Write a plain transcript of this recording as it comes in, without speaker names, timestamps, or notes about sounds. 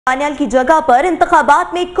दानियाल की जगह पर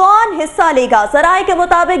इंतखाबात में कौन हिस्सा लेगा? ज़राए के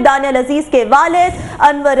मुताबिक दानियाल अजीज के वालिद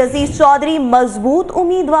अनवर अजीज चौधरी मजबूत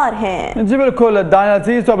उम्मीदवार हैं। जी बिल्कुल, दानियाल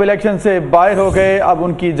अजीज तो अब इलेक्शन से बाहर हो गए, अब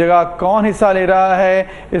उनकी जगह कौन हिस्सा ले रहा है,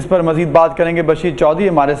 इस पर मजीद बात करेंगे। बशीर चौधरी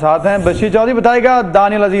हमारे साथ हैं। बशीर चौधरी बताएगा,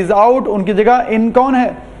 दानियाल अजीज आउट, उनकी जगह इन कौन है?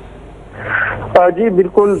 जी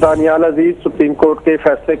बिल्कुल, दानियाल अजीज सुप्रीम कोर्ट के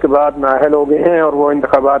फैसले के बाद नाअहल हो गए हैं और वो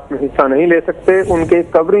इंतखाबात में हिस्सा नहीं ले सकते। उनके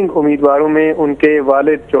कवरिंग उम्मीदवारों में उनके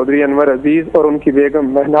वालिद चौधरी अनवर अजीज और उनकी बेगम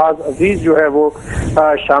महनाज अजीज जो है वो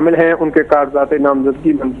शामिल हैं। उनके कागजात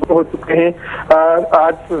नामजदगी मंजूर हो चुके हैं।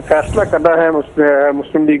 आज फैसला करना है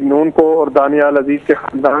मुस्लिम लीग नून को और दानियाल अजीज के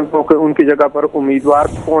खानदान को कि उनकी जगह पर उम्मीदवार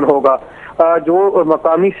कौन होगा। जो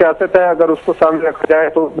मकामी सियासत है अगर उसको सामने रखा जाए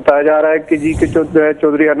तो बताया जा रहा है कि जी के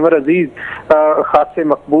चौधरी अनवर अजीज खासे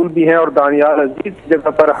मकबूल भी हैं और दानियाल अजीज की जगह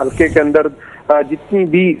पर हल्के के अंदर जितनी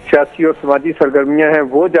भी सियासी और समाजी सरगर्मियां हैं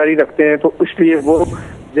वो जारी रखते हैं, तो इसलिए वो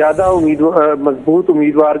ज्यादा मजबूत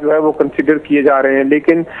उम्मीदवार जो है वो कंसिडर किए जा रहे हैं।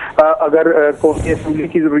 लेकिन अगर कौमी असम्बली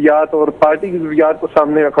की जरूरियात और पार्टी की जरूरियात को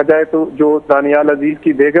सामने रखा जाए तो जो दानियाल अजीज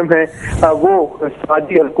की बेगम है वो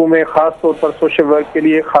समाजी हल्कों में खास तौर पर सोशल वर्क के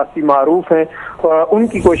लिए खासी मारूफ है।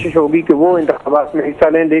 उनकी कोशिश होगी कि वो इंतखाबात में हिस्सा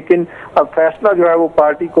लें, लेकिन अब फैसला जो है वो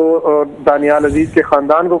पार्टी को और दानियाल अजीज के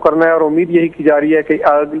खानदान को करना है और उम्मीद यही की जा रही है कि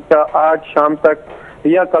आज शाम तक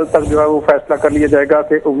या कल तक जो है वो फैसला कर लिया जाएगा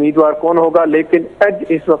कि उम्मीदवार कौन होगा। लेकिन एज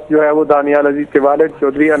इस वक्त जो है वो दानियाल अजीज के वालिद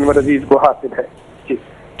चौधरी अनवर अजीज को हासिल है। जी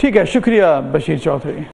ठीक है, शुक्रिया बशीर चौधरी।